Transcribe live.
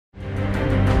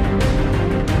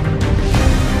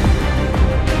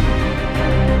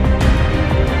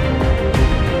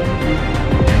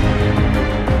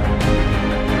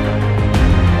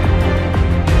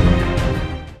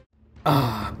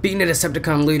being a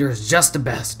Decepticon leader is just the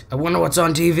best. I wonder what's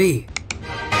on TV.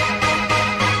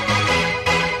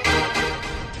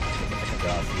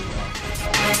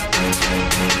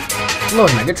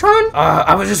 Lord Megatron?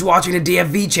 I was just watching the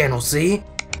DFV channel, see?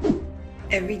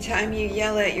 Every time you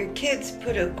yell at your kids,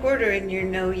 put a quarter in your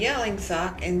no yelling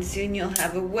sock, and soon you'll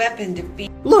have a weapon to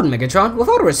beat. Lord Megatron, with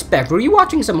all due respect, were you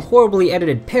watching some horribly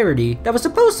edited parody that was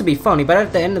supposed to be funny, but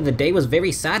at the end of the day was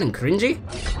very sad and cringy?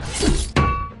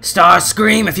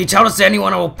 Starscream, if you tell this to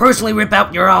anyone, I will personally rip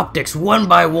out your optics one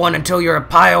by one until you're a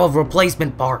pile of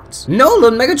replacement parts. No,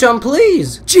 Lord Megatron,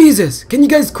 please! Jesus, can you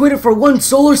guys quit it for one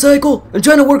solar cycle? I'm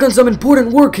trying to work on some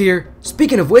important work here.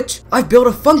 Speaking of which, I've built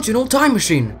a functional time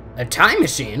machine. A time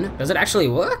machine? Does it actually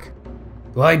work?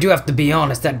 Well, I do have to be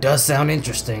honest, that does sound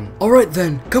interesting. Alright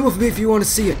then, come with me if you want to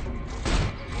see it.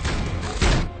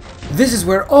 This is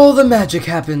where all the magic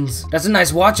happens. That's a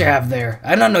nice watch you have there.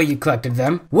 I didn't know you collected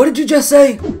them. What did you just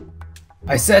say?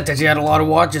 I said that you had a lot of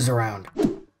watches around.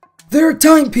 They're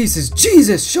timepieces.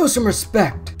 Jesus, show some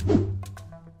respect.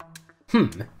 Well,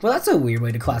 that's a weird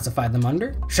way to classify them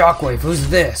under. Shockwave, who's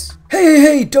this?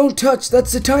 Hey, don't touch.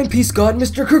 That's the timepiece god,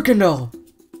 Mr. Kirkendall.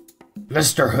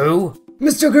 Mr. Who?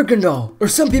 Mr. Kirkendall, or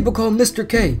some people call him Mr.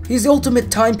 K. He's the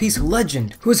ultimate timepiece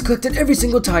legend, who has collected every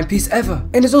single timepiece ever,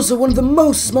 and is also one of the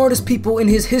most smartest people in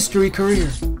his history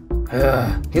career.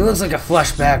 He looks like a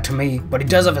flesh bag to me, but he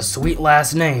does have a sweet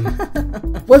last name.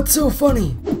 What's so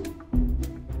funny?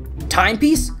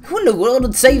 Timepiece? Who in the world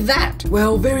would say that?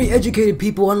 Well, very educated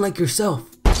people unlike yourself.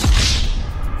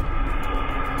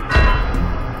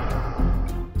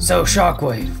 So,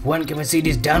 Shockwave, when can we see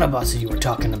these Dinobuses you were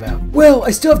talking about? Well, I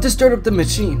still have to start up the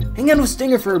machine. Hang on with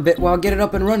Stinger for a bit while I get it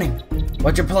up and running.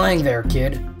 What you playing there,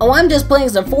 kid? Oh, I'm just playing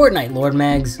some Fortnite, Lord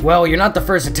Mags. Well, you're not the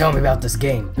first to tell me about this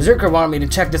game. Berserker wanted me to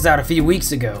check this out a few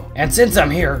weeks ago. And since I'm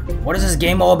here, what is this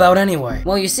game all about anyway?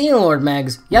 Well, you see, Lord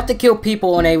Mags, you have to kill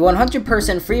people in a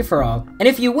 100% free-for-all. And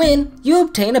if you win, you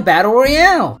obtain a battle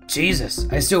royale. Jesus,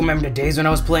 I still remember the days when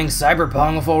I was playing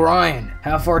Cyberpunk with Orion.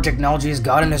 How far technology has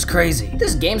gotten is crazy.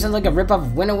 This game sounds like a ripoff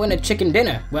of Winner Winner Chicken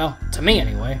Dinner. Well, to me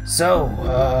anyway. So,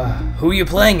 who are you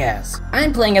playing as?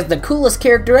 I'm playing as the coolest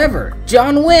character ever,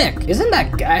 John Wick. Isn't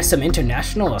that guy some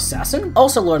international assassin?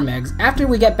 Also, Lord Megs, after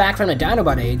we get back from the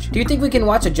Dinobot age, do you think we can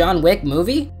watch a John Wick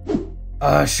movie?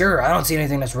 Sure, I don't see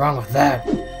anything that's wrong with that.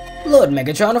 Lord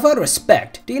Megatron, with all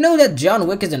respect, do you know that John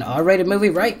Wick is an R-rated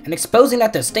movie, right? And exposing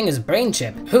that to Stinger's brain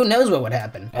chip, who knows what would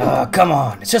happen? Come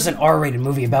on, it's just an R-rated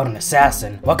movie about an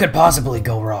assassin. What could possibly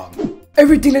go wrong?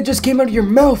 Everything that just came out of your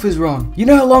mouth is wrong. You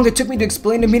know how long it took me to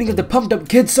explain the meaning of the Pumped Up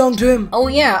Kid song to him? Oh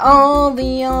yeah, all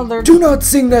the other— Do not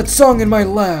sing that song in my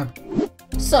lab!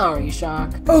 Sorry,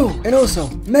 Shock. Oh, and also,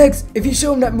 Megs, if you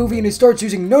show him that movie and he starts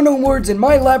using no-known words in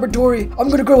my laboratory, I'm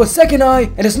gonna grow a second eye,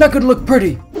 and it's not gonna look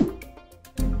pretty.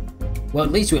 Well,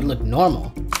 at least it would look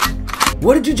normal.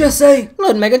 What did you just say?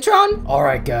 Lord Megatron?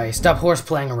 Alright guys, stop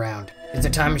horseplaying around. Is the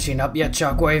time machine up yet,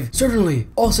 Shockwave? Certainly.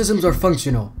 All systems are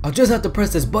functional. I'll just have to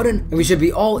press this button and we should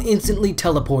be all instantly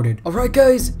teleported. Alright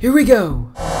guys, here we go.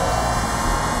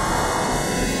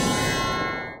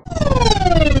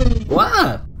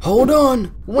 What? Hold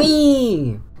on.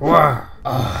 Whee! Wow.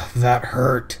 That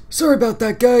hurt. Sorry about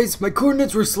that, guys. My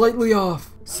coordinates were slightly off.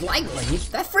 Slightly?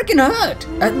 That freaking hurt!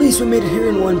 At least we made it here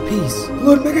in one piece.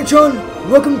 Lord Megatron,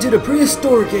 welcome to the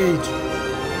prehistoric age.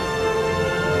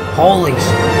 Holy shit.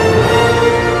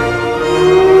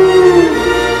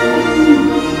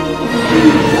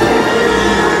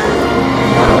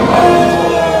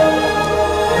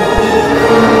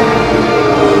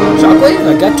 Shockwave,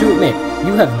 I got to admit,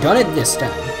 you have done it this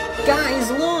time.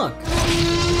 Guys, look!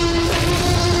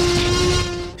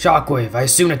 Shockwave, I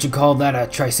assume that you call that a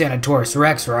Triceratops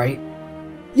Rex, right?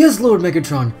 Yes, Lord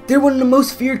Megatron. They're one of the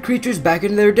most feared creatures back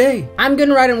in their day. I'm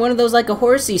gonna ride in one of those like a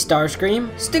horsey, Starscream.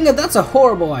 Stinger, that's a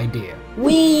horrible idea.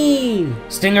 Whee!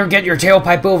 Stinger, get your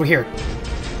tailpipe over here.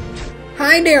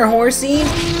 Hi there, horsey.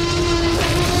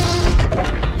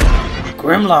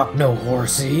 Grimlock, no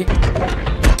horsey.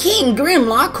 King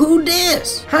Grimlock, who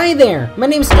dis? Hi there, my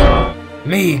name's Stinger.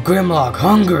 Me, Grimlock,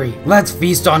 hungry. Let's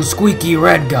feast on Squeaky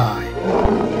Red Guy.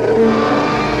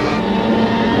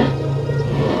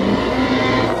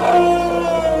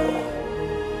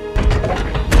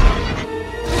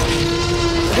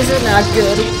 This is not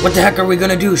good. What the heck are we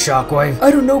gonna do, Shockwave?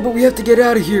 I don't know, but we have to get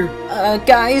out of here.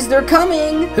 Guys, they're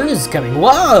coming. Who's coming?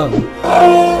 Whoa!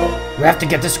 We have to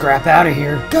get this crap out of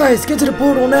here. Guys, get to the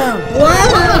portal now.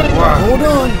 Whoa! Hold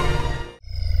on.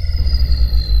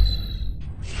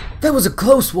 That was a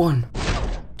close one.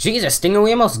 Jesus, Stinger,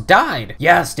 we almost died.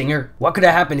 Yeah, Stinger, what could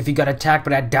have happened if you got attacked by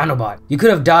that Dinobot? You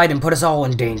could have died and put us all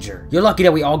in danger. You're lucky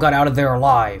that we all got out of there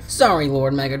alive. Sorry,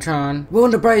 Lord Megatron. Well, on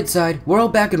the bright side, we're all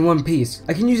back in one piece.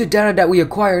 I can use the data that we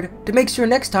acquired to make sure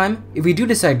next time, if we do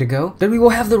decide to go, that we will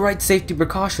have the right safety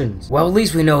precautions. Well, at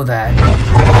least we know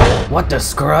that. What the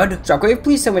scrud? Shockwave,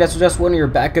 please tell me that's just one of your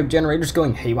backup generators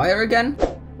going haywire again?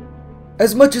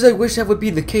 As much as I wish that would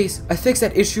be the case, I fixed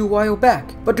that issue a while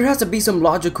back, but there has to be some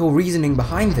logical reasoning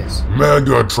behind this.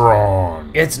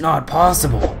 Megatron! It's not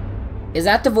possible. Is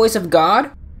that the voice of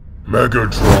God?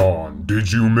 Megatron,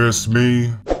 did you miss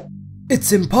me?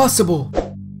 It's impossible.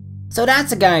 So that's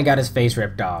the guy who got his face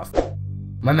ripped off.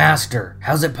 My master,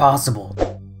 how's it possible?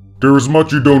 There is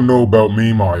much you don't know about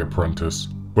me, my apprentice,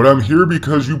 but I'm here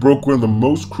because you broke one of the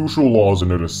most crucial laws in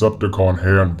the Decepticon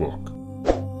handbook.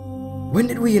 When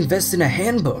did we invest in a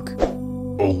handbook?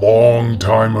 A long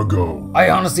time ago. I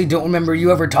honestly don't remember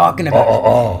you ever talking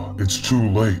about it's too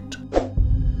late.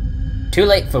 Too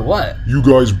late for what? You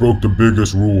guys broke the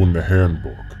biggest rule in the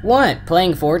handbook. What,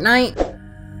 playing Fortnite?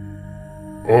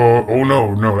 Oh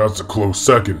no, that's a close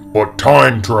second, but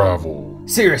time travel.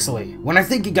 Seriously, when I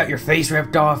think you got your face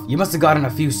ripped off, you must have gotten a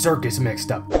few circuits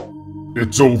mixed up.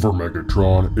 It's over,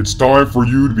 Megatron. It's time for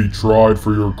you to be tried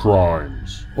for your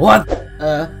crimes. What?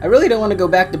 I really don't want to go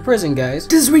back to prison, guys.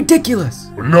 This is ridiculous.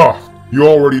 Enough! You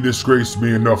already disgraced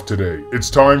me enough today. It's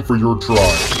time for your trial.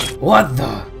 What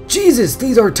the? Jesus,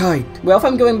 these are tight. Well, if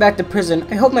I'm going back to prison,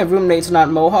 I hope my roommate's not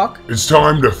Mohawk. It's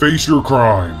time to face your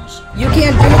crimes. You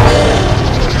can't do this!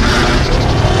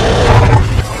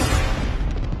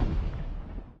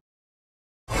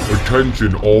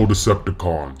 Attention all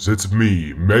Decepticons, it's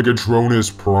me,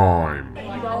 Megatronus Prime.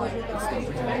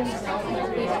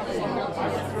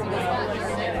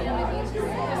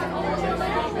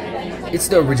 It's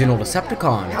the original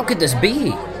Decepticon. How could this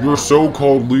be? Your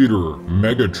so-called leader,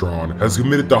 Megatron, has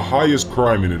committed the highest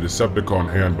crime in the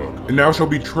Decepticon handbook, and now shall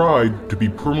be tried to be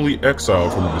permanently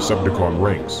exiled from the Decepticon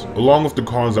ranks, along with the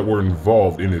cons that were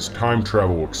involved in his time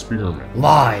travel experiment.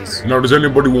 Lies. Now, does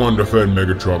anybody want to defend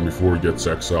Megatron before he gets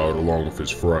exiled along with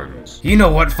his friends? You know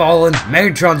what, Fallen?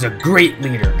 Megatron's a great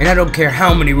leader, and I don't care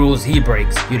how many rules he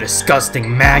breaks, you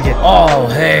disgusting maggot. All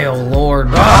hail, Lord.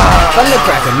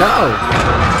 Thundercracker,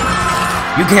 no!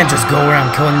 You can't just go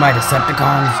around killing my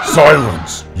Decepticons.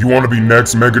 Silence! You want to be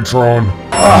next, Megatron?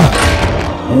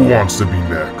 Who wants to be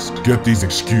next? Get these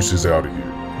excuses out of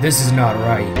here. This is not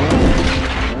right.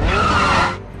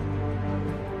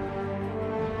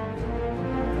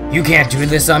 You can't do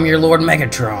this, I'm your Lord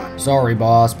Megatron. Sorry,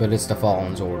 boss, but it's the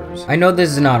Fallen's orders. I know this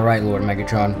is not right, Lord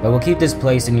Megatron, but we'll keep this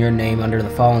place in your name under the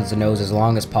Fallen's nose as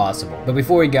long as possible. But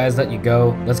before you guys let you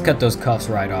go, let's cut those cuffs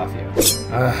right off you.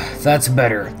 That's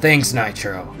better. Thanks,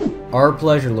 Nitro. Our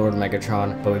pleasure, Lord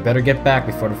Megatron, but we better get back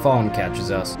before the Fallen catches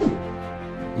us.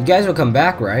 You guys will come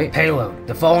back, right? Payload,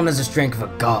 the Fallen has the strength of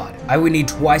a god. I would need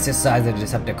twice the size of the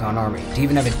Decepticon army to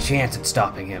even have a chance at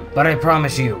stopping him. But I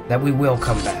promise you that we will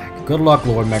come back. Good luck,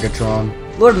 Lord Megatron.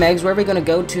 Lord Megs, where are we gonna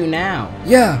go to now?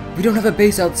 Yeah, we don't have a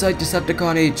base outside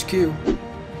Decepticon HQ.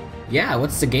 Yeah,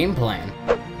 what's the game plan?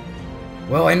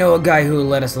 Well, I know a guy who will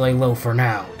let us lay low for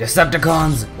now.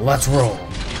 Decepticons, let's roll.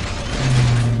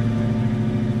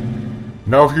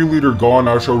 Now with your leader gone,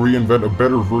 I shall reinvent a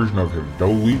better version of him that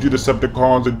will lead you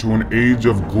Decepticons into an age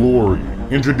of glory.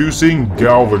 Introducing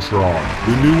Galvatron,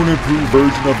 the new and improved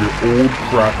version of your old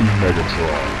crappy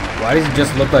Megatron. Why does it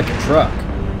just look like a truck?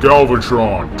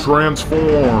 Galvatron,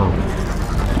 transform!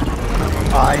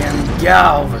 I am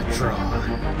Galvatron.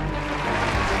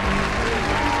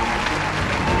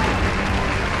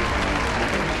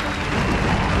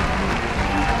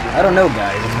 I don't know,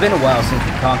 guys. It's been a while since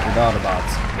we conquered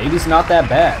Autobots. Maybe it's not that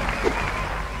bad.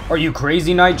 Are you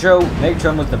crazy, Nitro?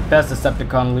 Megatron was the best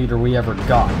Decepticon leader we ever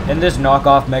got. And this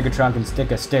knockoff Megatron can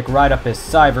stick a stick right up his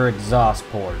cyber exhaust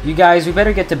port. You guys, we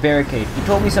better get to Barricade. You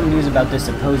told me some news about this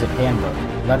supposed handbook.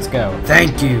 Let's go.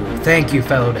 Thank you,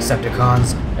 fellow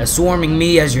Decepticons, as swarming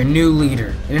me as your new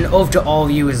leader. And an oath to all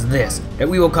of you is this, that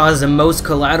we will cause the most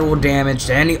collateral damage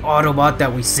to any Autobot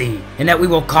that we see, and that we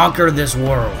will conquer this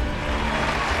world.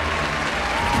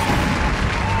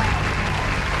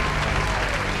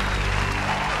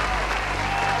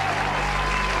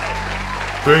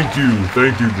 Thank you,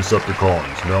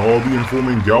 Decepticons. Now I'll be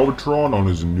informing Galvatron on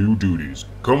his new duties.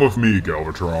 Come with me,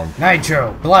 Galvatron.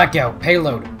 Nitro, Blackout,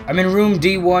 Payload. I'm in room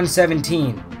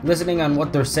D117, listening on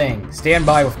what they're saying. Stand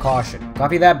by with caution.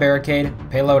 Copy that, Barricade.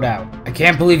 Payload out. I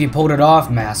can't believe you pulled it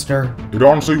off, Master. It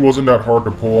honestly wasn't that hard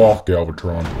to pull off,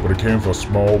 Galvatron, but it came with a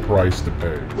small price to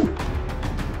pay.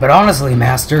 But honestly,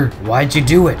 Master, why'd you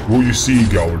do it? Well, you see,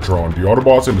 Galvatron, the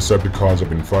Autobots and Decepticons have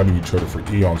been fighting each other for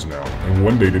eons now, and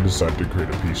one day they decided to create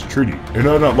a peace treaty. And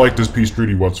I don't like this peace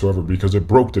treaty whatsoever because it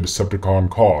broke the Decepticon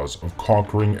cause of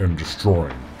conquering and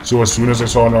destroying. So as soon as I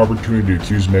saw an opportunity to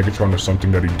accuse Megatron of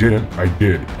something that he didn't, I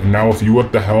did. And now if you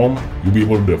at the helm, you'll be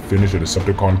able to finish a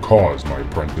Decepticon cause, my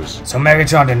apprentice. So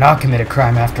Megatron did not commit a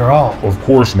crime after all. Of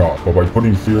course not, but by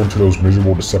putting fear into those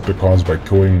miserable Decepticons by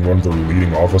killing one of their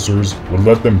leading officers, would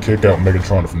let them kick out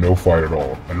Megatron with no fight at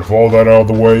all. And with all that out of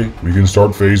the way, we can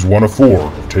start phase 1 of 4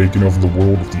 of taking over the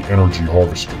world with the energy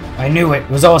harvester. I knew it. It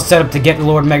was all set up to get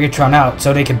Lord Megatron out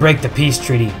so they could break the peace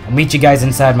treaty. I'll meet you guys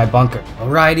inside my bunker.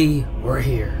 Alrighty, we're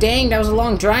here. Dang, that was a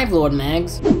long drive, Lord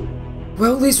Megs.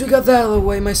 Well, at least we got that out of the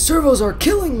way. My servos are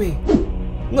killing me.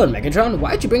 Lord Megatron,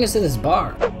 why'd you bring us to this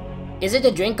bar? Is it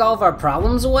to drink all of our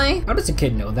problems away? How does a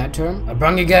kid know that term? I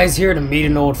brought you guys here to meet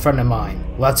an old friend of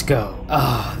mine. Let's go.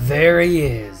 Ah, there he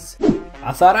is.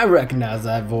 I thought I recognized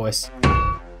that voice.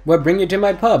 What bring you to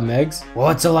my pub, Megs? Well,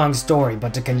 it's a long story,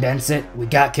 but to condense it, we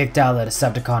got kicked out of the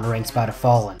Decepticon ranks by the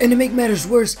Fallen. And to make matters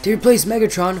worse, they replaced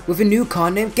Megatron with a new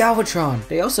con named Galvatron.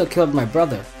 They also killed my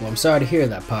brother. Well, I'm sorry to hear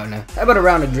that, partner. How about a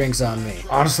round of drinks on me?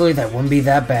 Honestly, that wouldn't be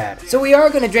that bad. So we are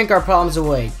gonna drink our problems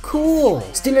away. Cool.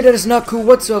 Stinger, that is not cool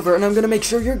whatsoever, and I'm gonna make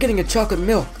sure you're getting a chocolate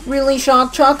milk. Really,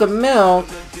 Shock? Chocolate milk?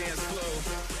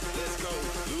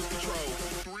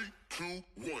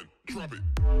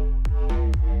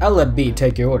 I'll let B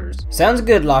take your orders. Sounds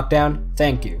good, Lockdown.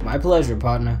 Thank you. My pleasure,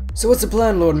 partner. So what's the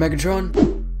plan, Lord Megatron?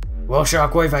 Well,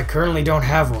 Shockwave, I currently don't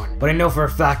have one, but I know for a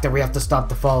fact that we have to stop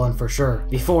the Fallen for sure,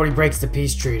 before he breaks the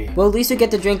peace treaty. Well, at least we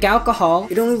get to drink alcohol.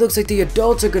 It only looks like the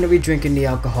adults are gonna be drinking the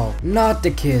alcohol, not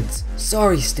the kids.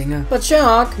 Sorry, Stinger. But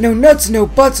Shock. No nuts, no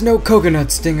butts, no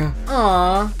coconuts, Stinger.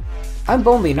 Aww. I'm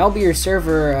Bombi, and I'll be your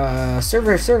server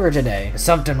today. Is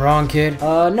something wrong, kid?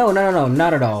 No,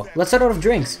 not at all. Let's start out with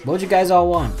drinks. What would you guys all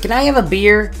want? Can I have a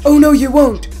beer? Oh no, you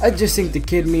won't! I just think the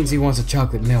kid means he wants a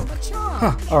chocolate milk.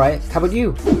 Huh, alright. How about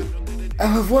you? I'll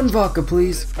have one vodka,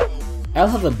 please. I'll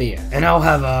have a beer. And I'll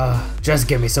have, just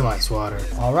give me some ice water.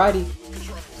 Alrighty.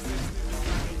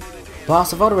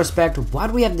 Boss, of all due respect, why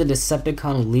do we have the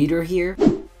Decepticon leader here?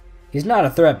 He's not a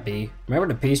threat, B.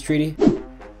 Remember the peace treaty?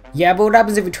 Yeah, but what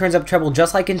happens if he turns up trouble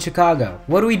just like in Chicago?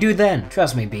 What do we do then?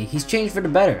 Trust me, B, he's changed for the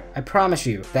better. I promise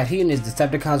you that he and his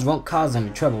Decepticons won't cause any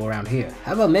trouble around here.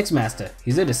 How about Mixmaster?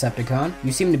 He's a Decepticon.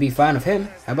 You seem to be fine of him.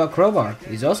 How about Crowbar?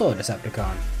 He's also a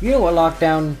Decepticon. You know what,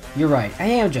 Lockdown? You're right. I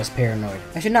am just paranoid.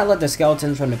 I should not let the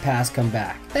skeletons from the past come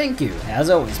back. Thank you, as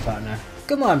always, partner.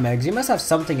 Come on, Megs, you must have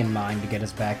something in mind to get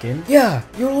us back in. Yeah,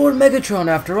 you're Lord Megatron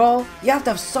after all. You have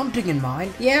to have something in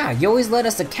mind. Yeah, you always led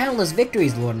us to countless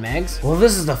victories, Lord Megs. Well,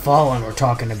 this is the Fallen we're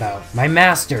talking about. My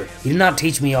master. He did not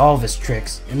teach me all of his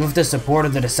tricks, and with the support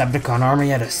of the Decepticon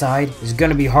army at his side, it's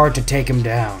gonna be hard to take him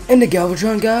down. And the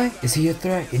Galvatron guy? Is he a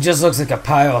threat? He just looks like a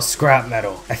pile of scrap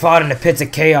metal. I fought in the pits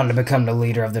of Chaos to become the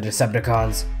leader of the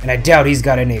Decepticons, and I doubt he's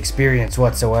got any experience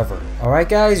whatsoever. Alright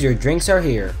guys, your drinks are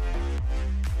here.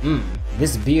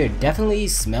 This beer definitely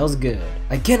smells good.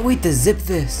 I can't wait to zip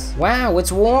this. Wow,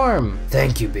 it's warm.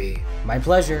 Thank you, B. My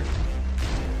pleasure.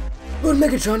 Lord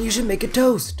Megatron, you should make a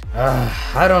toast.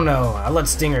 I don't know. I'll let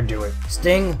Stinger do it.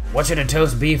 Sting, what should a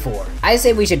toast be for? I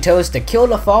say we should toast to kill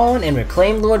the Fallen and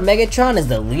reclaim Lord Megatron as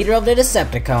the leader of the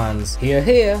Decepticons. Hear,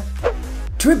 hear.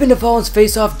 To rip the Fallen's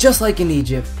face off just like in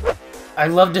Egypt. I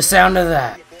love the sound of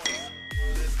that.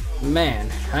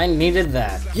 Man, I needed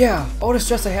that. Yeah, all the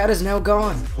stress I had is now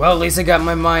gone. Well, at least I got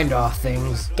my mind off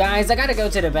things. Guys, I gotta go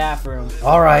to the bathroom.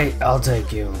 Alright, I'll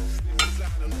take you.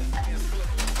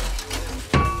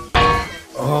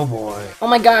 Oh boy. Oh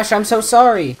my gosh, I'm so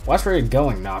sorry. Watch where you're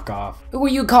going, knockoff. Who are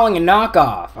you calling a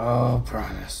knockoff? Oh,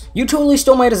 promise. You totally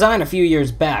stole my design a few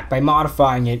years back by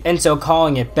modifying it and so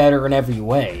calling it better in every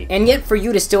way. And yet for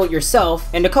you to steal it yourself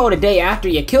and to call it a day after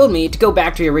you killed me to go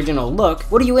back to your original look,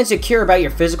 what are you insecure about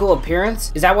your physical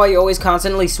appearance? Is that why you always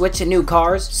constantly switch to new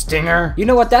cars? Stinger. You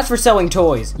know what, that's for selling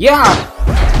toys. Yeah!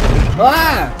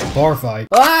 Ah! Bar fight.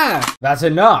 Ah! That's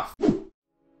enough.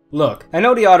 Look, I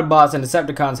know the Autobots and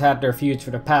Decepticons had their feuds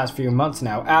for the past few months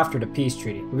now after the peace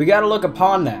treaty, but we gotta look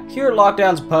upon that. Here at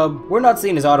Lockdown's pub, we're not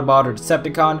seen as Autobot or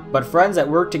Decepticon, but friends that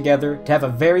work together to have a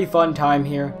very fun time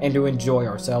here and to enjoy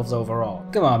ourselves overall.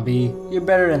 Come on, B, you're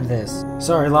better than this.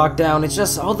 Sorry, Lockdown, it's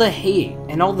just all the hate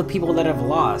and all the people that have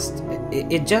lost.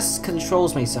 It just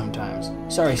controls me sometimes.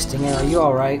 Sorry, Stinger, are you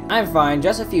alright? I'm fine,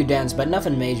 just a few dents, but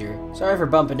nothing major. Sorry for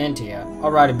bumping into you.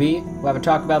 Alrighty, B, we'll have a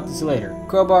talk about this later.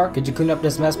 Crowbar, could you clean up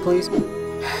this mess, please?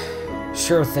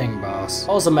 Sure thing, boss.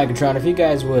 Also, Megatron, if you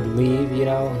guys would leave, you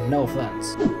know, no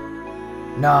offense.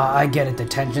 Nah, I get it, the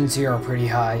tensions here are pretty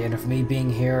high, and if me being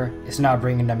here, it's not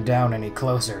bringing them down any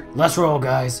closer. Let's roll,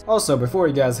 guys. Also, before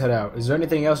you guys head out, is there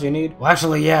anything else you need? Well,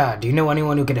 actually, yeah. Do you know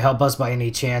anyone who could help us by any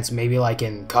chance, maybe like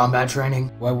in combat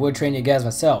training? Well, I would train you guys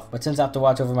myself, but since I have to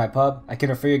watch over my pub, I can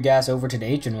refer you guys over to the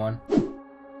ancient one.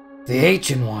 The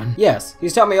ancient one? Yes,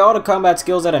 he's taught me all the combat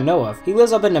skills that I know of. He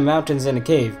lives up in the mountains in a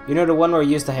cave. You know the one where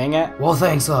he used to hang at? Well,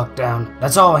 thanks, Lockdown.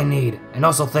 That's all I need. And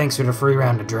also thanks for the free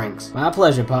round of drinks. My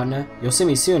pleasure, partner. You'll see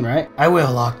me soon, right? I will,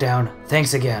 Lockdown.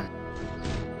 Thanks again.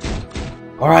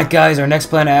 Alright guys, our next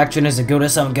plan of action is to go to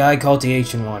some guy called the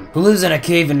Ancient One, who lives in a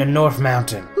cave in the North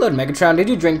Mountain. Lord Megatron, did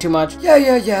you drink too much?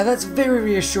 Yeah, that's very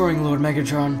reassuring, Lord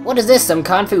Megatron. What is this, some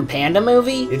Kung Fu Panda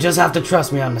movie? You just have to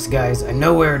trust me on this, guys. I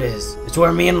know where it is. It's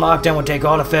where me and Lockdown would take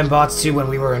all the fembots to when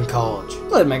we were in college.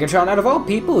 Lord Megatron, out of all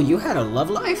people, you had a love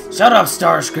life? Shut up,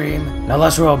 Starscream. Now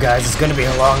let's roll, guys. It's gonna be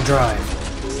a long drive.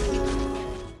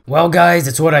 Well guys,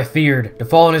 it's what I feared. The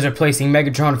Fallen is replacing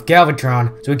Megatron with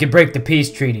Galvatron so we can break the peace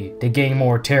treaty to gain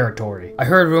more territory. I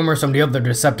heard rumors from the other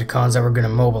Decepticons that we're gonna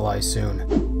mobilize soon.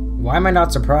 Why am I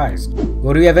not surprised?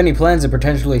 Well, do you have any plans to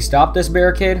potentially stop this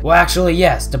barricade? Well, actually,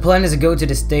 yes. The plan is to go to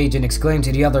the stage and exclaim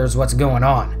to the others what's going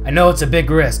on. I know it's a big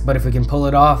risk, but if we can pull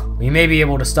it off, we may be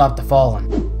able to stop the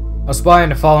Fallen. I'll spy on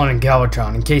the Fallen and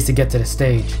Galvatron in case they get to the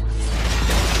stage.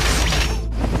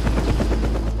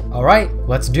 Alright,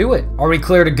 let's do it. Are we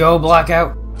clear to go,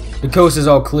 Blackout? The coast is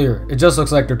all clear. It just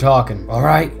looks like they're talking.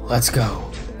 Alright, let's go.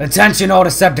 Attention all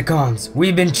Decepticons.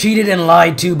 We've been cheated and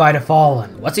lied to by the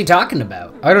Fallen. What's he talking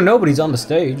about? I don't know, but he's on the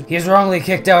stage. He's wrongly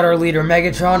kicked out our leader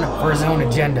Megatron for his own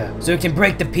agenda, so he can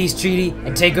break the peace treaty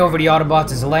and take over the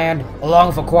Autobots' land, along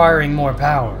with acquiring more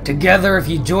power. Together, if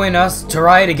you join us to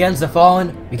riot against the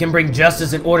Fallen, we can bring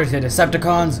justice and order to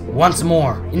Decepticons once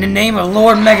more. In the name of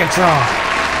Lord Megatron.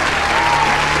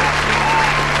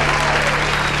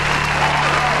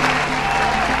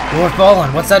 Lord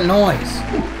Fallen, what's that noise?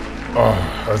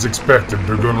 As expected,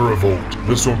 they're gonna revolt.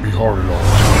 This won't be hard at all.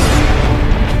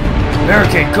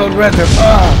 Barricade, code red, they're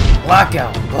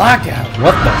Blackout.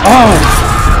 What the?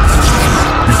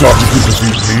 You thought you could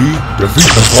defeat me? Defeat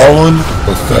the Fallen?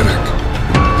 Pathetic.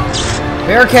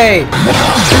 Barricade!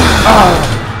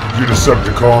 You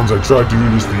Decepticons, I tried to do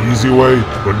this the easy way,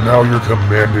 but now you're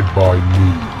commanded by me.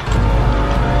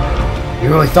 You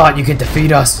really thought you could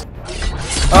defeat us?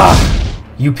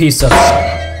 You piece of...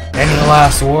 Any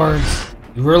last words?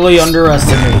 You really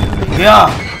underestimated me. Yeah!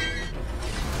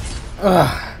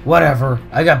 Whatever.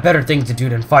 I got better things to do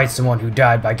than fight someone who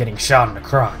died by getting shot in the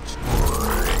crotch.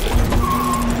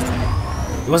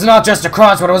 It was not just the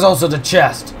crotch, but it was also the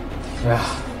chest.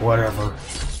 Whatever.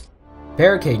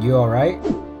 Barricade, you alright?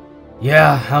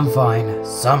 Yeah, I'm fine.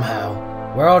 Somehow.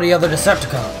 Where are all the other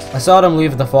Decepticons? I saw them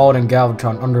leave the Fallen and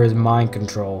Galvatron under his mind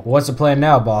control. What's the plan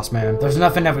now, boss man? There's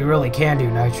nothing that we really can do,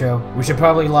 Nitro. We should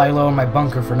probably lie low in my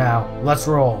bunker for now. Let's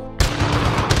roll.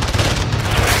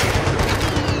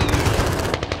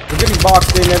 We're getting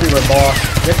boxed in everywhere,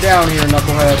 boss. Get down here,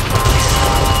 knucklehead.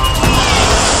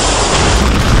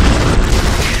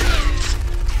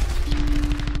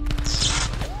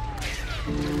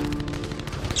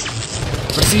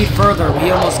 Proceed further.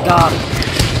 We almost got it.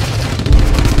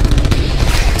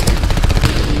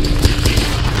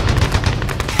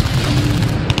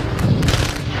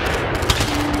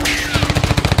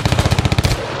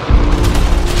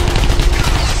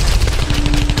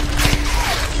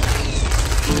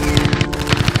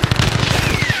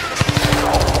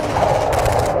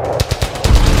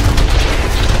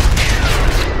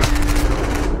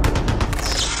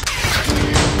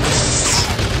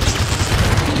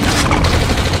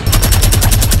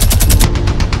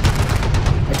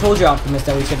 I told you, Optimus,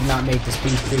 that we should not make this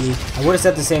peace treaty. I would have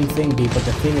said the same thing, B, but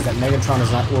the thing is that Megatron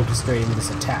is not orchestrating this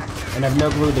attack. And I've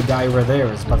no clue the guy over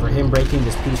there is, but for him breaking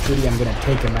this peace treaty, I'm gonna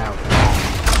take him out.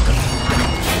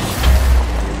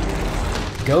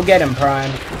 Go get him,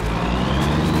 Prime.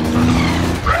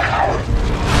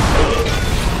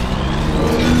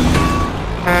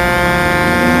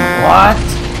 What?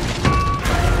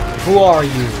 Who are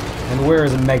you? And where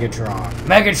is Megatron?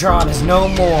 Megatron is no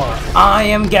more. I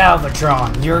am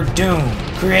Galvatron, your doom,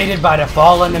 created by the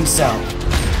Fallen himself.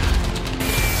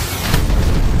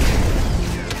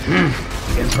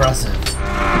 Impressive.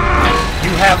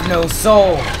 You have no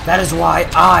soul. That is why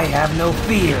I have no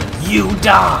fear. You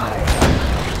die.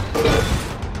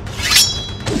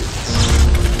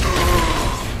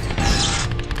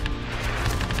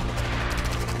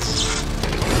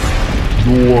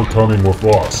 You're coming with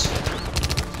us.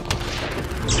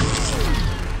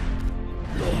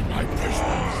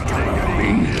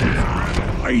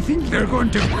 I think they're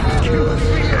going to kill us.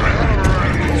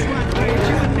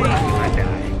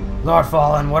 Lord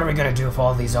Fallen, what are we gonna do with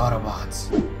all these Autobots?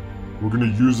 We're gonna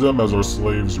use them as our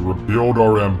slaves to rebuild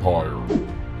our empire.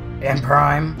 And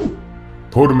Prime?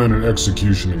 Put them in an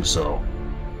executioning cell.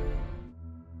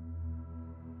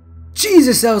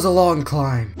 Jesus, that was a long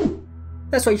climb.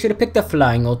 That's why you should have picked the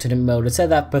flying alternate mode instead of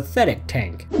that pathetic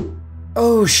tank.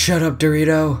 Oh, shut up,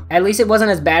 Dorito. At least it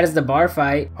wasn't as bad as the bar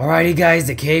fight. Alrighty guys,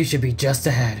 the cave should be just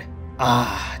ahead.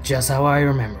 Ah, just how I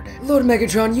remembered it. Lord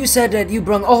Megatron, you said that you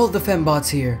brung all of the fembots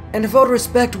here. And with all due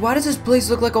respect, why does this place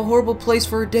look like a horrible place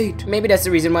for a date? Maybe that's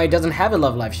the reason why he doesn't have a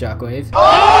love life, Shockwave.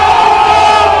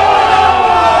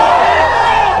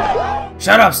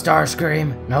 Shut up,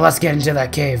 Starscream. Now let's get into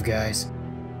that cave, guys.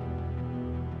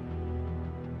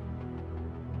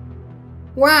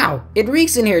 Wow, it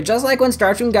reeks in here just like when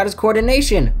Starscream got his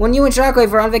coordination. When you and Shockwave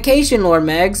were on vacation, Lord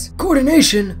Megs.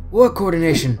 Coordination? What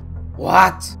coordination?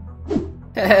 What?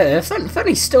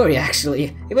 Funny story,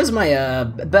 actually. It was my,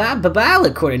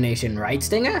 ballad coordination, right,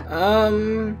 Stinger?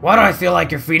 Why do I feel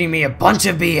like you're feeding me a bunch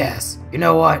of BS? You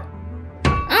know what?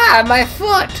 Ah, my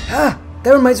foot! Ah,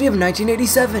 that reminds me of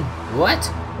 1987. What?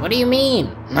 What do you mean?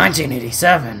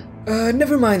 1987?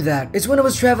 Never mind that. It's when I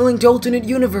was traveling to alternate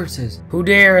universes. Who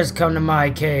dares come to my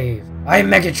cave? I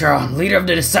am Megatron, leader of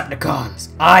the Decepticons.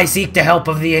 I seek the help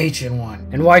of the Ancient One.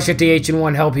 And why should the Ancient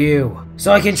One help you?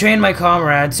 So I can train my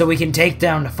comrades so we can take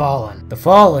down the Fallen. The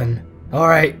Fallen?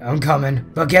 Alright, I'm coming.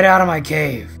 But get out of my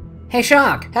cave. Hey,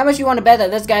 Shock, how much you want to bet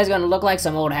that this guy's gonna look like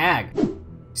some old hag?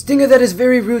 Stinger, that is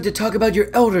very rude to talk about your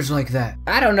elders like that.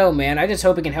 I don't know, man. I just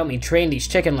hope he can help me train these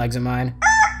chicken legs of mine.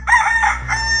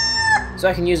 So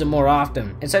I can use them more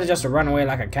often, instead of just to run away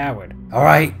like a coward.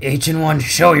 Alright, Ancient One,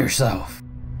 show yourself.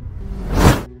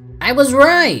 I was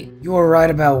right! You were right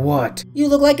about what? You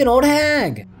look like an old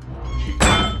hag!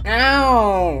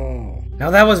 Ow!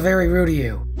 Now that was very rude of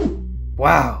you.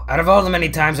 Wow, out of all the many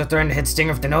times I threatened to hit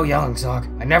Stinger with the no yelling sock,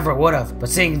 I never would have. But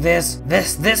seeing this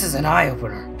is an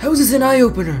eye-opener. How is this an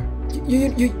eye-opener?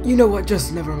 You know what,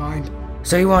 just never mind.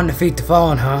 So you want to defeat the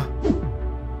Fallen, huh?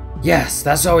 Yes,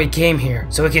 that's why we came here,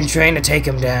 so we can train to take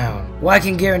him down. Well, I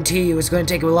can guarantee you it's going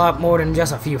to take a lot more than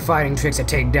just a few fighting tricks to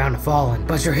take down the Fallen,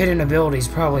 but your hidden abilities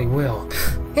probably will.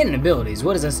 Hidden abilities?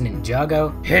 What is this,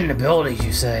 Ninjago? Hidden abilities,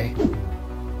 you say?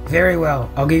 Very well,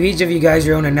 I'll give each of you guys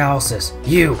your own analysis.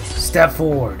 You, step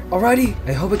forward. Alrighty,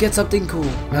 I hope it gets something cool.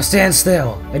 Now stand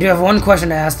still. I do have one question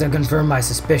to ask to confirm my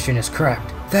suspicion is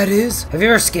correct. That is? Have you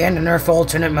ever scanned an Earth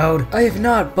alternate mode? I have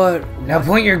not, but... Now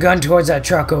point your gun towards that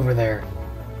truck over there.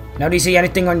 Now do you see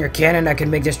anything on your cannon that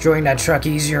can make destroying that truck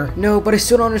easier? No, but I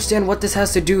still don't understand what this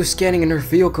has to do with scanning an Earth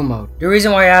vehicle mode. The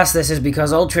reason why I ask this is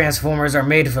because all Transformers are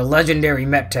made for legendary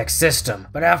MetTech system,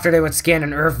 but after they would scan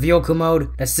an Earth vehicle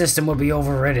mode, the system would be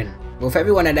overridden. Well, if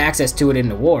everyone had access to it in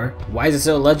the war, why is it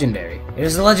so legendary? It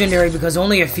is legendary because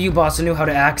only a few bots knew how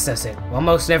to access it, while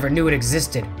most never knew it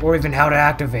existed, or even how to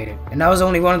activate it. And I was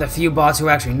only one of the few bots who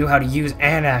actually knew how to use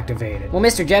and activate it. Well,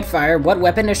 Mr. Jetfire, what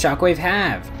weapon does Shockwave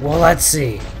have? Well, let's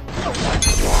see.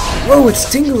 Whoa,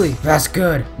 it's tingly! That's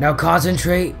good. Now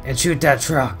concentrate and shoot that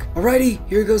truck. Alrighty,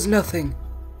 here goes nothing.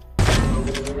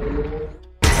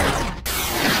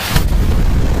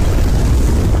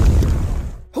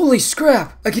 Holy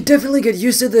scrap! I could definitely get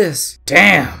used to this.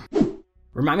 Damn!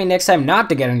 Remind me next time not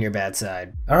to get on your bad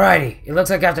side. Alrighty, it looks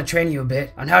like I have to train you a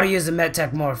bit on how to use the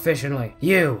MetTech more efficiently.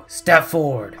 You, step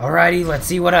forward. Alrighty, let's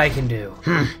see what I can do.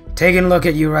 Taking a look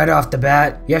at you right off the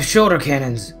bat, you have shoulder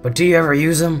cannons, but do you ever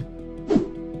use them?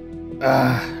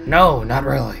 No, not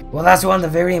really. Well, that's one of the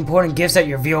very important gifts that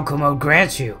your vehicle mode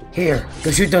grants you. Here,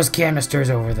 go shoot those canisters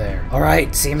over there.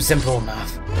 Alright, seems simple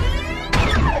enough.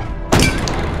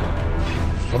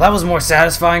 Well, that was more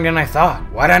satisfying than I thought.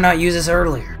 Why did I not use this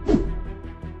earlier?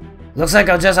 Looks like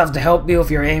I'll just have to help you with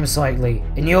your aim slightly,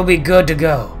 and you'll be good to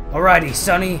go. Alrighty,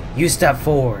 Sonny, you step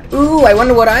forward. Ooh, I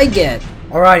wonder what I get.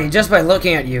 Alrighty, just by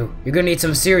looking at you, you're gonna need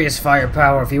some serious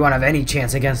firepower if you want to have any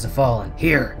chance against the Fallen.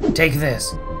 Here, take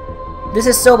this. This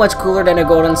is so much cooler than a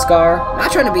golden scar.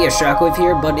 Not trying to be a Shockwave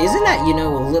here, but isn't that, you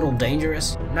know, a little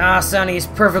dangerous? Nah, Sonny, it's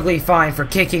perfectly fine for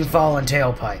kicking Fallen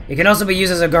tailpipe. It can also be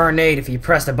used as a grenade if you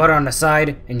press the button on the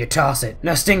side and you toss it.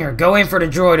 Now, Stinger, go aim for the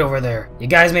droid over there. You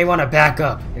guys may want to back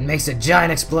up. It makes a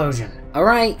giant explosion.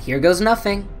 Alright, here goes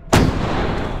nothing.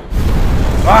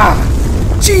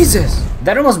 Ah! Jesus!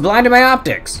 That almost blinded my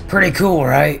optics. Pretty cool,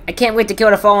 right? I can't wait to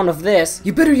kill the Fallen with this.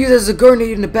 You better use it as a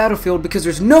grenade in the battlefield because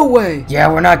there's no way. Yeah,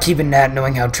 we're not keeping that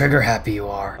knowing how trigger happy you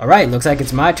are. Alright, looks like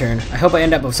it's my turn. I hope I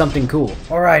end up with something cool.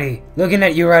 Alrighty, looking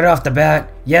at you right off the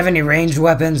bat, you have any ranged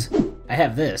weapons? I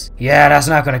have this. Yeah, that's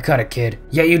not gonna cut it, kid.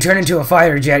 Yet you turn into a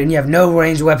fighter jet and you have no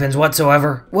ranged weapons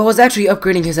whatsoever. Well, I was actually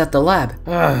upgrading his at the lab.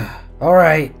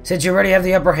 Alright, since you already have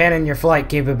the upper hand in your flight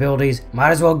capabilities, might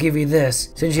as well give you this,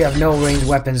 since you have no ranged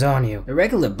weapons on you. A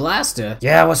regular blaster?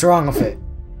 Yeah, what's wrong with it?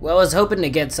 Well, I was hoping to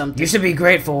get something. You should be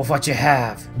grateful with what you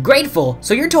have. Grateful?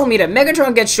 So you're telling me that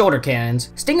Megatron gets shoulder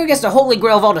cannons, Stinger gets the holy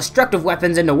grail of all destructive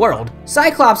weapons in the world,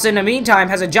 Cyclops in the meantime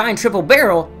has a giant triple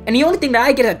barrel, and the only thing that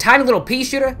I get is a tiny little pea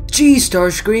shooter? Gee,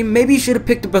 Starscream, maybe you should have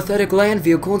picked a pathetic land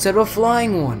vehicle instead of a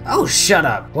flying one. Oh, shut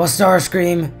up. Well,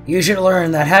 Starscream, you should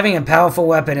learn that having a powerful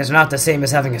weapon is not the same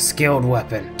as having a skilled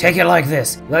weapon. Take it like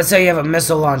this. Let's say you have a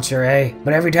missile launcher, eh?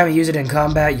 But every time you use it in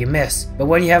combat, you miss. But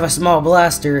when you have a small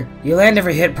blaster, you land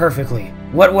every hit perfectly.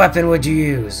 What weapon would you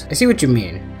use? I see what you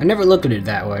mean. I never looked at it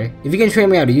that way. If you can train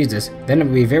me how to use this, then it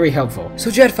would be very helpful. So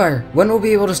Jetfire, when will we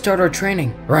be able to start our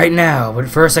training? Right now, but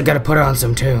first I gotta put on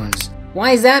some tunes.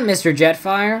 Why is that, Mr.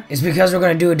 Jetfire? It's because we're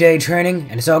gonna do a day training,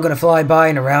 and it's all gonna fly by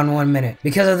in around 1 minute.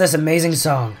 Because of this amazing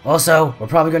song. Also, we're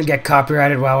probably gonna get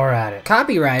copyrighted while we're at it.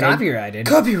 Copyrighted? Copyrighted?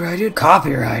 Copyrighted?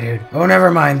 Copyrighted. Oh,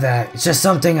 never mind that. It's just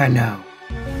something I know.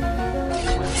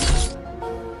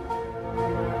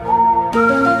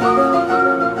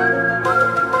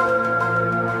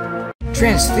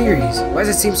 Trans theories. Why does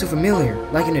it seem so familiar?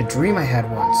 Like in a dream I had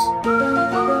once.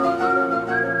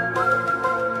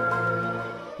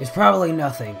 It's probably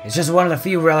nothing. It's just one of the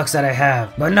few relics that I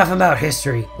have. But enough about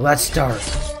history. Let's start.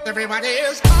 Everybody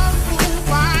is kung fu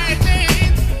fighting.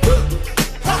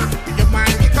 Your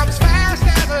mind becomes fast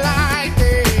as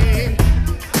lightning.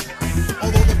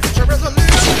 Although the future is a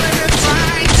little bit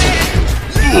frightening.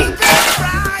 Little bit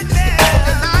frightening.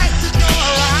 The life that you're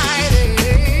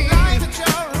riding. Life that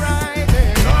you're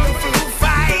riding. Kung fu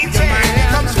fighting. Your mind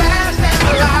becomes fast as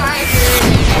lightning.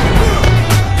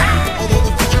 Although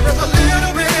the future is a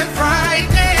little bit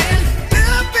frightening.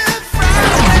 Little bit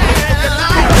frightening. The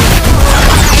life that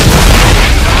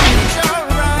you're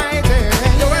riding.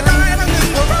 You're a diamond in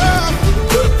the rough.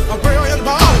 A brilliant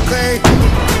ball play.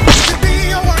 It could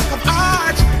be a work of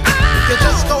art. You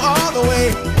just go all the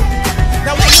way.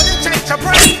 Now what would it take to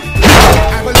break?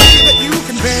 I believe that you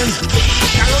can bend.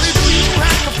 Not only do you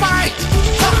have to fight,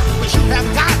 but you have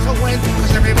got to win.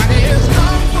 Cause everybody is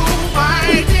kung fu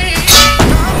fighting.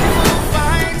 Kung fu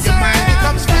fighting. Your mind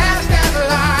becomes fast as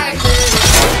lightning.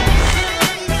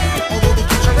 Although the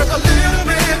future is a little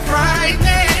bit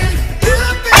frightening.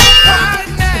 Little bit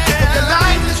frightening. But the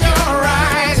life that you're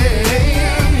riding.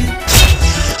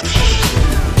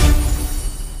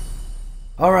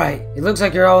 Alright, it looks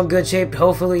like you're all in good shape to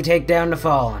hopefully take down the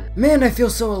Fallen. Man, I feel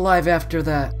so alive after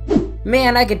that.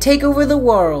 Man, I could take over the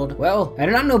world. Well, I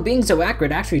did not know being so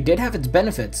accurate actually did have its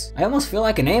benefits. I almost feel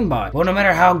like an aimbot. Well, no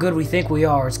matter how good we think we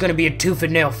are, it's gonna be a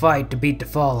tooth-and-nail fight to beat the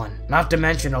Fallen. Not to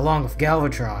mention along with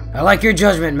Galvatron. I like your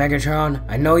judgment, Megatron.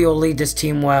 I know you'll lead this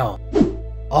team well.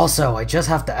 Also, I just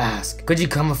have to ask, could you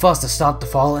come with us to stop the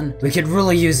Fallen? We could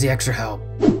really use the extra help.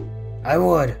 I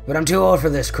would, but I'm too old for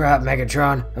this crap,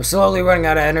 Megatron. I'm slowly running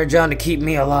out of energon to keep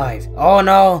me alive. All in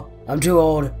all, I'm too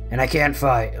old, and I can't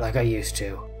fight like I used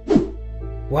to.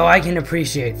 Well, I can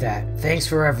appreciate that. Thanks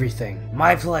for everything.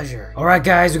 My pleasure. Alright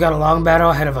guys, we got a long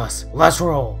battle ahead of us. Let's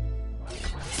roll.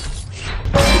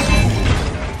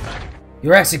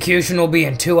 Your execution will be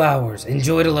in 2 hours.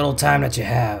 Enjoy the little time that you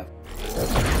have.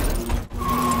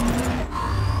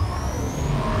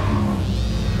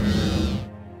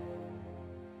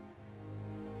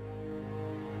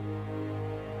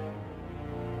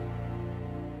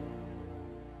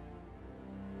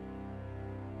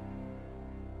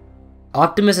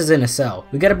 Optimus is in a cell.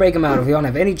 We gotta break him out if we don't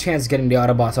have any chance of getting the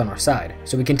Autobots on our side,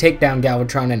 so we can take down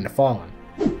Galvatron and the Fallen.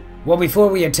 Well, before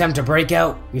we attempt to break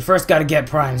out, we first gotta get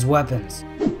Prime's weapons.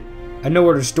 I know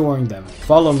where they're storing them.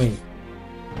 Follow me.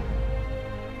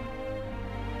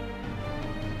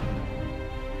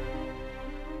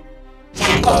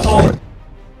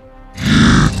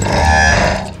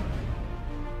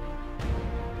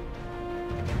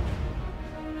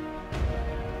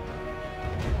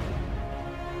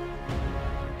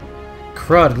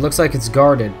 Crud, looks like it's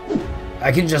guarded.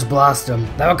 I can just blast them.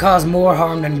 That would cause more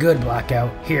harm than good, Blackout.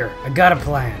 Here, I got a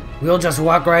plan. We'll just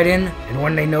walk right in, and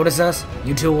when they notice us,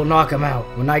 you two will knock them out.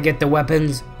 When I get the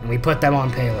weapons, and we put them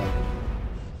on payload.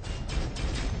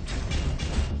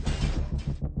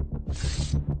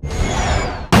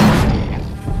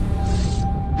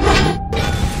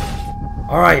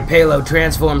 Alright, payload,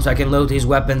 transform so I can load these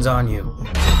weapons on you.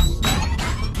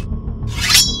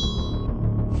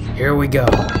 Here we go.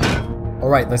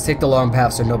 Alright, let's take the long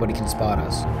path so nobody can spot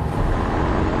us.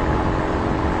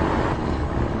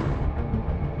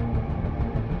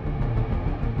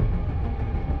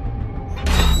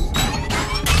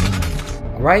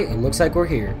 Alright, it looks like we're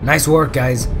here. Nice work,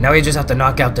 guys. Now we just have to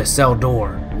knock out the cell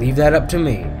door. Leave that up to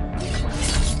me.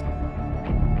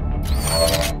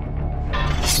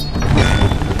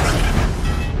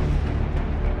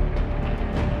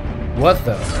 What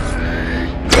the?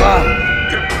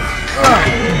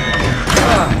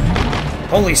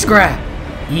 Holy scrap!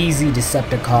 Easy,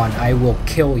 Decepticon, I will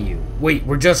kill you. Wait,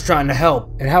 we're just trying to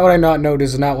help. And how would I not know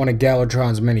this is not one of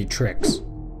Galvatron's many tricks?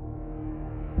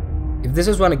 If this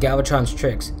is one of Galvatron's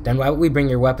tricks, then why would we bring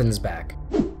your weapons back?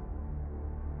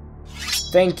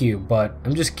 Thank you, but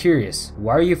I'm just curious.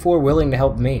 Why are you four willing to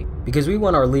help me? Because we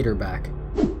want our leader back.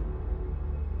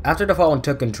 After the Fallen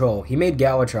took control, he made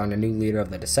Galvatron the new leader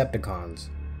of the Decepticons,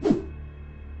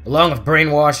 along with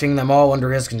brainwashing them all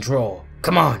under his control.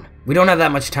 Come on, we don't have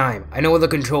that much time. I know where the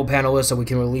control panel is so we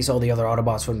can release all the other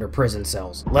Autobots from their prison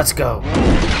cells. Let's go.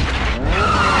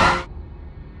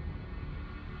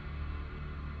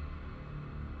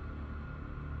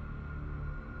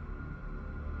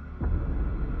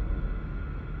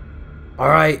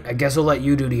 Alright, I guess I'll let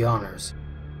you do the honors.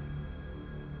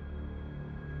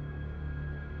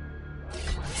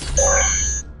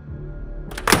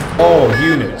 All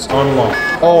units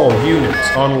unlocked. All units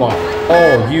unlocked.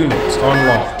 All units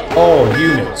unlocked. All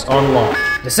units unlocked.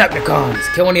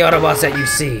 Decepticons, kill any Autobots that you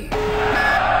see.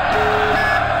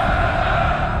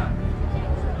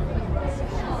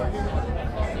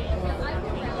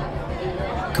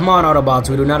 Come on, Autobots,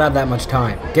 we do not have that much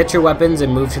time. Get your weapons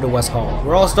and move to the West Hall.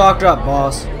 We're all stocked up,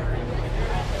 boss.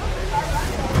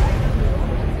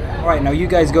 Alright, now you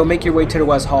guys go make your way to the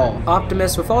West Hall.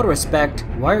 Optimus, with all due respect,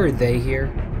 why are they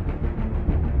here?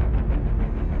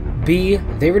 B,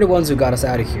 they were the ones who got us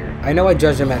out of here. I know I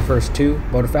judged them at first too,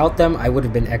 but without them, I would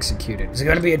have been executed. It's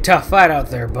gonna be a tough fight out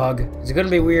there, Bug. It's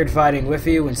gonna be weird fighting with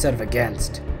you instead of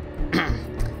against.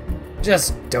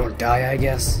 Just don't die, I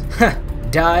guess.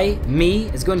 Die? Me?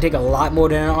 It's going to take a lot more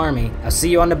than an army. I'll see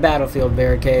you on the battlefield,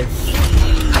 Barricade.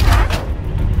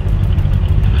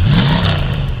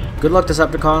 Good luck,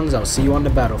 Decepticons. I'll see you on the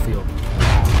battlefield.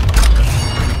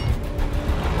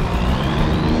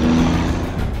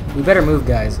 We better move,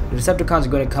 guys. The Decepticons are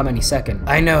going to come any second.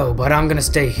 I know, but I'm going to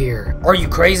stay here. Are you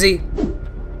crazy?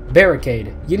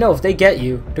 Barricade, you know if they get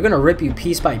you, they're gonna rip you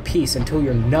piece by piece until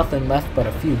you're nothing left but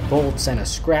a few bolts and a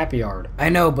scrapyard. I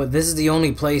know, but this is the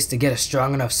only place to get a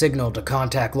strong enough signal to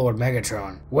contact Lord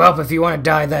Megatron. Well, if you want to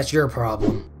die, that's your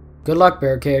problem. Good luck,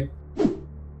 Barricade.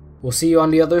 We'll see you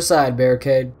on the other side,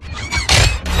 Barricade.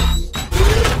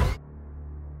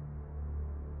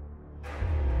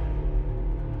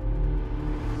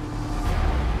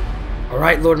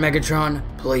 Alright, Lord Megatron,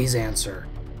 please answer.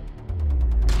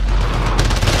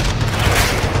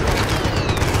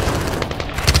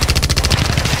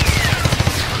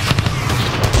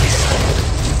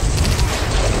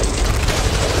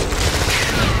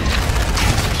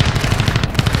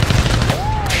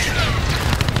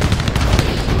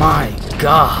 My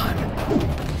God.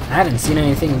 I haven't seen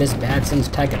anything this bad since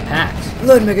Tiger Pax.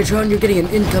 Lord Megatron, you're getting an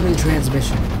incoming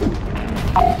transmission.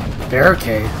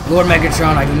 Barricade? Lord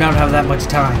Megatron, I do not have that much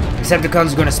time.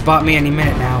 Decepticons are going to spot me any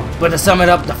minute now. But to sum it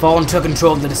up, the Fallen took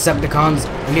control of the Decepticons,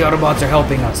 and the Autobots are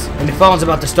helping us. And the Fallen's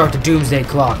about to start the Doomsday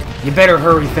Clock. You better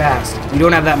hurry fast. We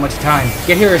don't have that much time.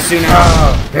 Get here as soon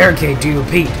as... Barricade, do you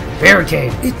repeat?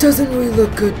 Barricade! It doesn't really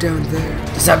look good down there.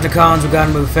 Decepticons, we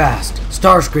gotta move fast.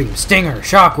 Starscream, Stinger,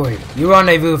 Shockwave, you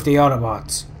rendezvous with the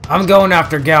Autobots. I'm going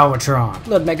after Galvatron.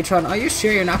 Look, Megatron, are you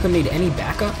sure you're not gonna need any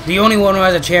backup? The only one who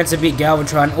has a chance to beat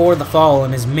Galvatron or the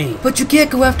Fallen is me. But you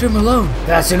can't go after him alone.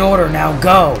 That's an order, now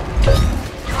go!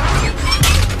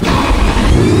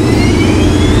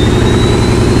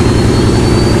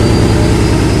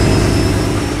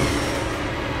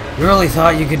 You really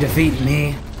thought you could defeat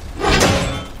me?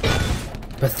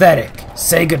 Pathetic.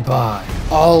 Say goodbye.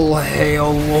 All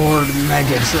hail Lord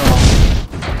Megatron.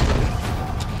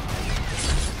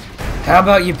 How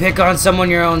about you pick on someone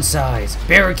your own size?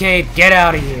 Barricade, get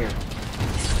out of here.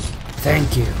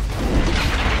 Thank you.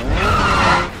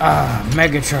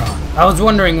 Megatron. I was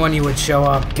wondering when you would show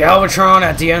up. Galvatron,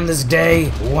 at the end of this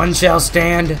day, one shall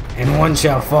stand and one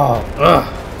shall fall.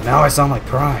 Ugh, now I sound like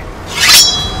Prime.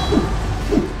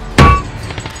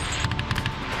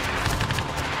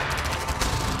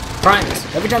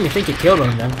 Primus, every time you think you killed one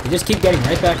of them, you just keep getting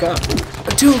right back up.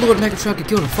 Until Lord Megatron can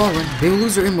kill the Fallen, they will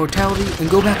lose their immortality and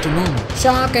go back to normal.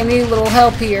 Shock, I need a little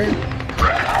help here.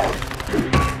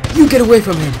 You get away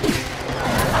from him!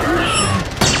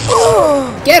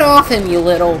 Get off him, you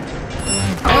little...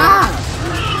 Ah!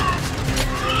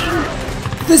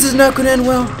 This is not gonna end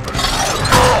well.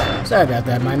 Sorry about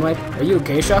that, Mindwipe. Are you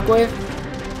okay, Shockwave?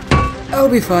 I'll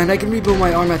be fine. I can rebuild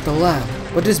my arm at the lab.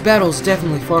 But this battle is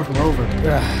definitely far from over.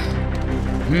 Ugh.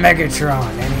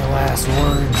 Megatron, any last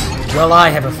words? Well, I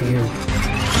have a few.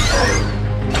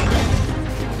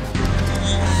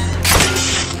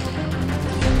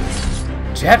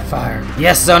 Jetfire?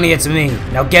 Yes, Sonny, it's me.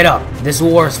 Now get up. This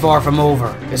war is far from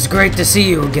over. It's great to see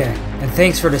you again, and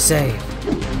thanks for the save.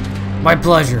 My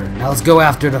pleasure. Now let's go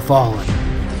after the Fallen.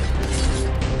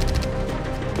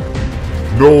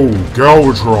 No,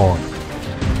 Galvatron!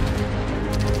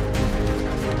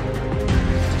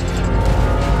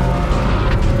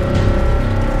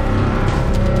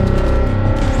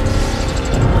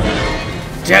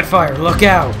 Jetfire, look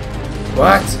out!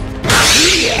 What?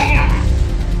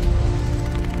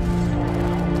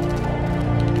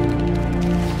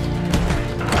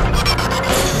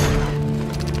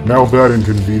 Now that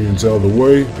inconvenience out of the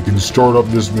way, I can start up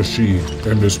this machine,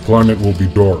 and this planet will be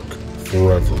dark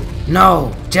forever.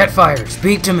 No! Jetfire,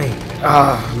 speak to me!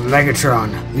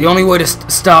 Megatron. The only way to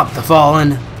stop the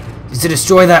Fallen is to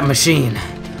destroy that machine.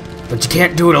 But you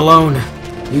can't do it alone.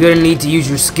 You're gonna need to use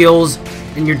your skills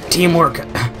and your teamwork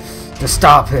to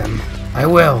stop him. I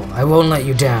will. I won't let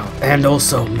you down. And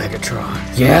also,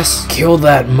 Megatron. Yes? Kill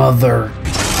that mother.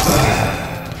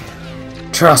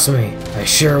 Trust me, I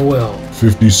sure will.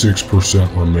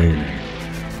 56% remaining.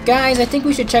 Guys, I think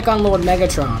we should check on Lord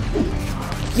Megatron.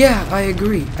 Yeah, I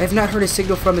agree. I have not heard a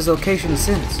signal from his location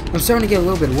since. I'm starting to get a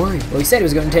little bit worried. Well, he said he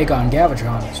was going to take on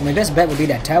Galvatron, so my best bet would be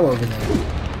that tower over there.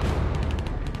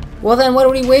 Well then, what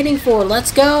are we waiting for?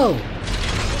 Let's go!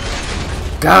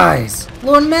 Guys!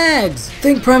 Lord Megs!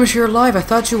 Think Primus, you're alive. I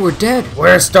thought you were dead.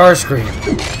 Where's Starscream?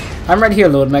 I'm right here,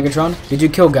 Lord Megatron. Did you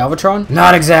kill Galvatron?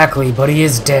 Not exactly, but he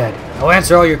is dead. I'll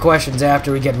answer all your questions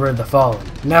after we get rid of the Fallen.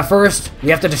 Now first, we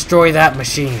have to destroy that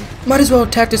machine. Might as well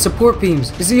attack the support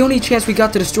beams. It's the only chance we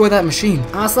got to destroy that machine.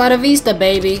 Hasta la vista,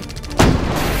 baby.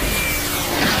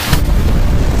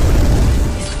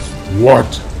 What?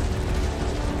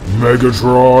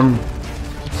 Megatron?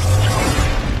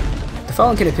 The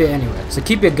Fallen can appear anywhere, so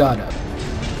keep your guard up.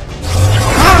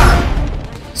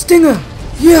 Stinger!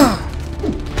 Yeah!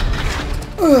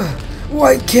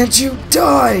 Why can't you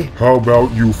die? How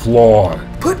about you fly?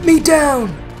 Put me down!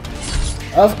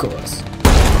 Of course.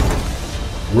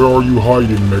 Where are you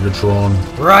hiding, Megatron?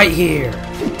 Right here.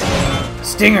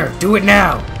 Stinger, do it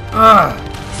now.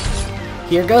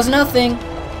 Here goes nothing.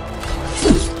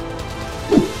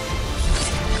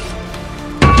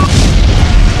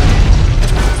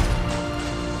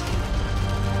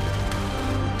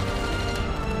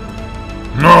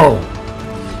 No!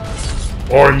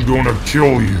 I'm gonna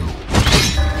kill you.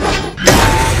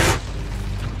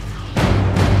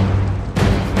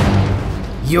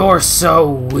 You're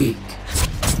so weak.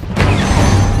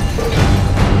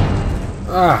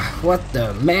 What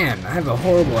the man? I have a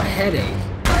horrible headache.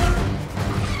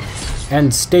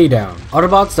 And stay down.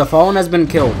 Autobots, the Fallen has been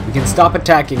killed. We can stop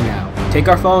attacking now. Take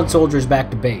our fallen soldiers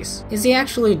back to base. Is he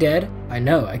actually dead? I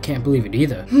know, I can't believe it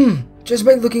either. Just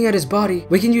by looking at his body,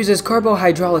 we can use his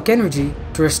carbohydraulic energy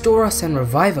to restore us and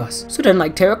revive us. So then,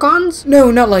 like Terracons?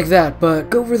 No, not like that, but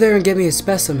go over there and get me a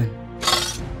specimen.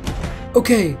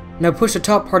 Okay, now push the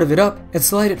top part of it up and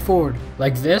slide it forward.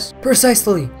 Like this?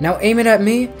 Precisely. Now aim it at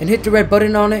me and hit the red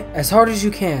button on it as hard as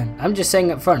you can. I'm just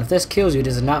saying up front, if this kills you, it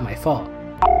is not my fault.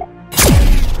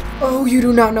 Oh, you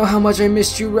do not know how much I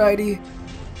missed you, Righty.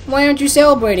 Why aren't you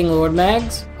celebrating, Lord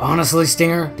Mags? Honestly,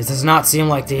 Stinger, this does not seem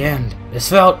like the end. This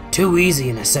felt too easy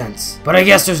in a sense. But I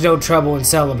guess there's no trouble in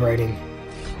celebrating.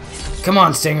 Come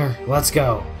on, Stinger, let's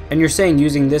go. And you're saying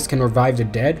using this can revive the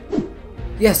dead?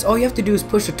 Yes, all you have to do is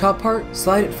push the top part,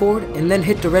 slide it forward, and then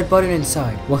hit the red button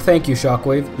inside. Well, thank you,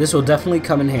 Shockwave. This will definitely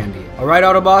come in handy. Alright,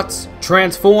 Autobots,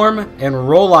 transform and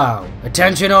roll out.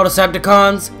 Attention, all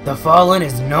Decepticons, the Fallen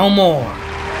is no more.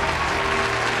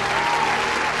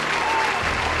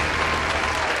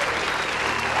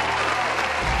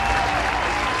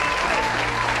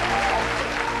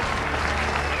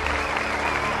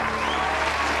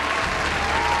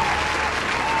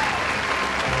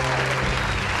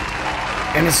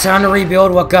 And it's time to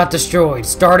rebuild what got destroyed,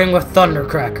 starting with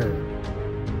Thundercracker.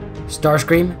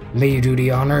 Starscream, may you do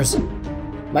the honors.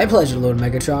 My pleasure, Lord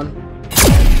Megatron.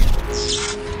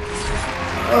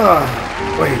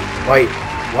 Wait,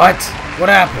 what? What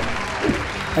happened?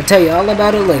 I'll tell you all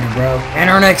about it later, bro. And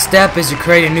our next step is to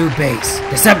create a new base.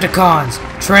 Decepticons,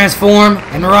 transform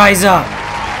and rise up.